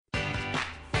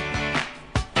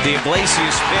The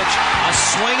Iglesias pitch, a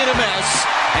swing and a miss.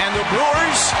 And the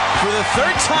Brewers, for the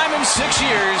third time in 6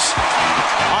 years,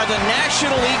 are the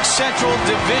National League Central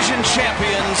Division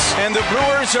champions. And the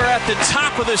Brewers are at the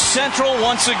top of the Central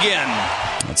once again.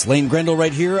 That's Lane Grendel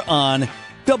right here on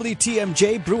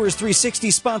WTMJ Brewers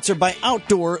 360, sponsored by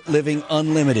Outdoor Living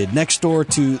Unlimited. Next door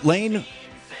to Lane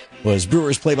was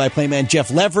Brewers play-by-play man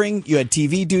Jeff Levering. You had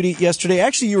TV duty yesterday.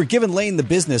 Actually, you were giving Lane the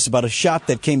business about a shot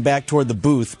that came back toward the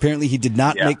booth. Apparently, he did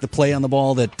not make the play on the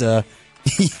ball that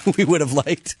we would have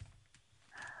liked.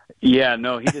 Yeah,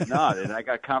 no, he did not, and I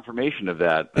got confirmation of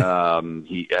that.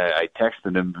 I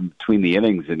texted him between the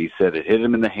innings, and he said it hit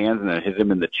him in the hands and it hit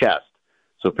him in the chest.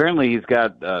 So apparently he's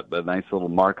got a nice little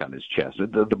mark on his chest.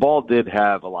 The ball did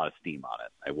have a lot of steam on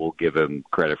it. I will give him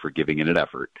credit for giving it an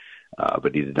effort,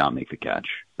 but he did not make the catch.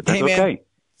 But that's okay.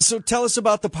 So tell us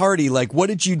about the party. Like, what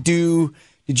did you do?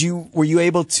 Were you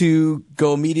able to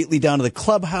go immediately down to the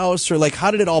clubhouse, or like how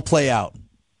did it all play out?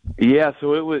 Yeah,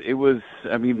 so it was.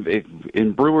 I mean,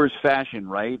 in Brewers fashion,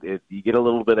 right? You get a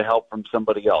little bit of help from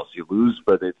somebody else. You lose,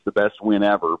 but it's the best win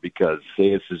ever because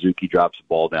Seiya Suzuki drops the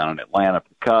ball down in Atlanta for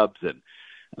the Cubs, and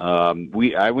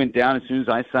I went down as soon as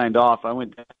I signed off. I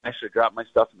went down, actually dropped my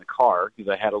stuff in the car because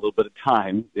I had a little bit of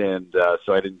time, and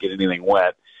so I didn't get anything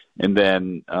wet. And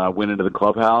then went into the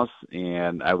clubhouse,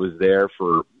 and I was there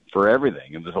for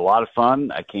everything. It was a lot of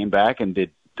fun. I came back and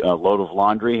did a load of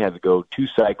laundry. Had to go 2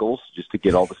 cycles just to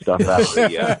get all the stuff out of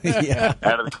the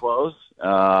out of the clothes.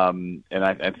 And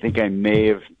I think I may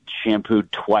have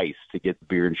shampooed twice to get the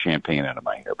beer and champagne out of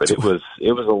my hair. But it was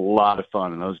a lot of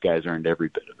fun, and those guys earned every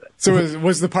bit of it. So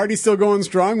was the party still going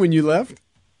strong when you left?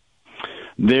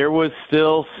 There was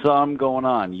still some going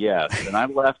on, yes. And I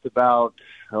left about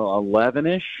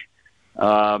 11-ish.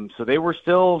 So they were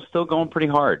still going pretty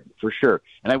hard, for sure.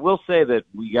 And I will say that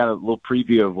we got a little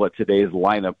preview of what today's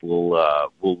lineup will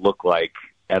look like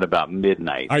at about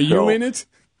midnight. Are you in it?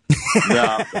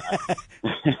 No,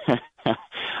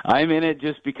 I'm in it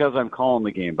just because I'm calling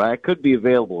the game, but I could be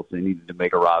available if they needed to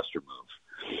make a roster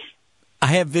move. I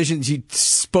have visions. You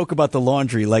spoke about the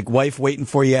laundry, like wife waiting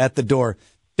for you at the door.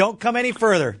 Don't come any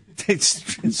further.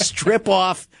 Strip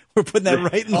off. We're putting that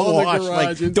right in the wash.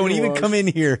 Like, don't even come in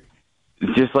here.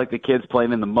 Just like the kids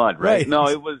playing in the mud, right? No,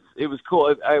 it was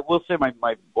cool. I will say my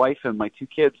wife and my 2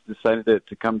 kids decided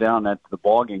to come down at the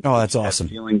ball game. Oh, that's awesome.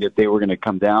 Feeling that they were going to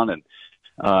come down and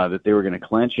that they were going to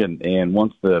clinch. And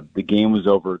once the game was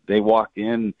over, they walked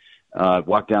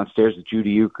downstairs to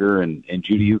Judy Euchre, and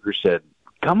Judy Euchre said,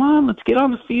 "Come on, let's get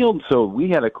on the field." So we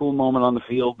had a cool moment on the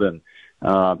field and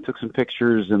took some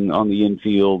pictures on the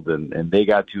infield, and they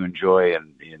got to enjoy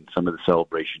in some of the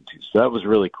celebration too. So that was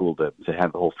really cool to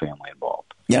have the whole family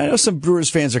involved. Yeah, I know some Brewers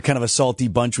fans are kind of a salty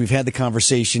bunch. We've had the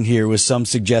conversation here with some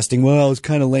suggesting, well, it's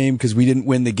kind of lame because we didn't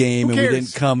win the game and we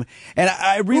didn't come. And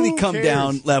I really come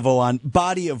down, Levo, on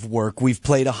body of work. We've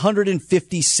played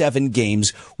 157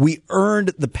 games. We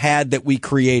earned the pad that we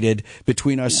created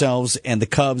between ourselves and the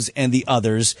Cubs and the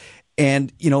others.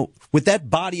 And, with that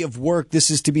body of work, this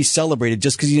is to be celebrated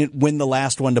just because you didn't win the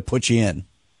last one to put you in.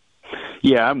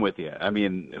 Yeah, I'm with you. I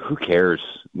mean, who cares?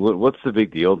 What's the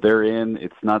big deal? They're in.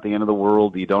 It's not the end of the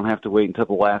world. You don't have to wait until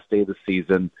the last day of the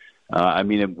season. I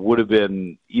mean, it would have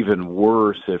been even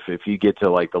worse if you get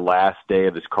to like the last day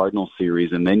of this Cardinals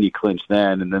series and then you clinch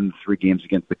then, and then the 3 games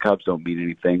against the Cubs don't mean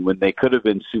anything when they could have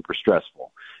been super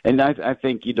stressful. And I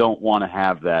think you don't want to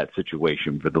have that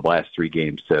situation for the last 3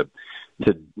 games to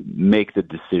make the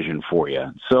decision for you.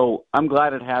 So I'm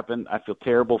glad it happened. I feel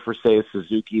terrible for Seiya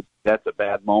Suzuki. That's a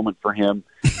bad moment for him.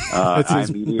 That's his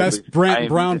best Brant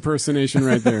Brown impersonation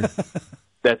right there.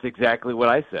 That's exactly what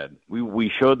I said.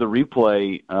 We showed the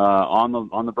replay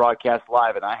on the broadcast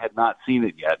live, and I had not seen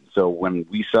it yet. So when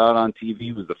we saw it on TV,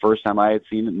 it was the first time I had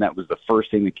seen it, and that was the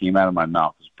first thing that came out of my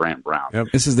mouth was Brant Brown. Yep.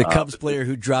 This is the Cubs player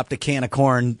who dropped a can of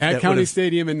corn at County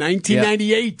Stadium in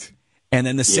 1998. Yep. And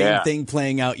then the same thing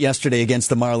playing out yesterday against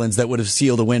the Marlins that would have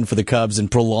sealed a win for the Cubs and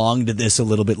prolonged this a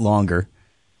little bit longer.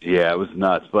 Yeah, it was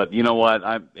nuts. But you know what?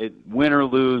 Win or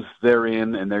lose, they're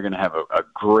in, and they're going to have a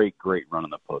great, great run in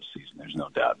the postseason. There's no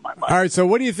doubt in my mind. All right, so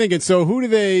what are you thinking? So who do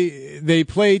they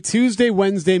play Tuesday,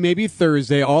 Wednesday, maybe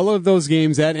Thursday, all of those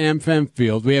games at AmFam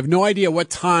Field. We have no idea what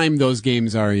time those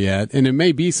games are yet, and it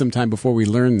may be some time before we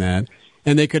learn that.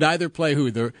 And they could either play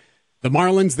who? The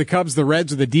Marlins, the Cubs, the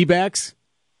Reds, or the D-backs?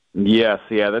 Yes,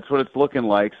 that's what it's looking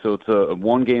like. So it's a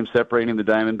 1 game separating the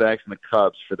Diamondbacks and the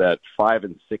Cubs for that 5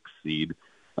 and 6 seed.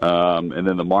 And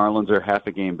then the Marlins are half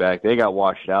a game back. They got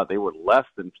washed out. They were less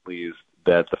than pleased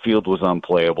that the field was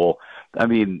unplayable. I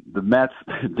mean, the Mets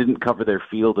didn't cover their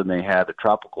field, and they had a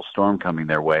tropical storm coming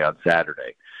their way on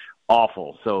Saturday.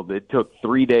 awful. So it took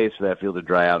 3 days for that field to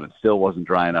dry out, and it still wasn't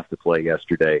dry enough to play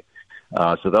yesterday.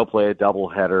 So they'll play a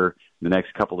doubleheader the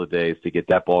next couple of days to get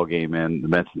that ball game in, the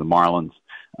Mets and the Marlins.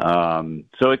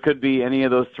 So it could be any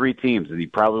of those three teams, and you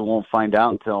probably won't find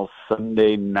out until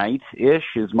Sunday night-ish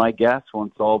is my guess,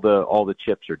 once all the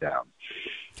chips are down.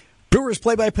 Brewers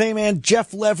play-by-play man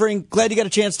Jeff Levering. Glad you got a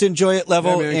chance to enjoy it,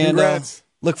 Levo, and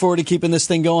look forward to keeping this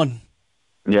thing going.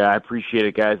 Yeah, I appreciate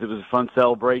it, guys. It was a fun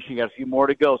celebration. You got a few more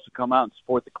to go, so come out and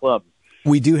support the club.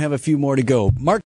 We do have a few more to go. Mark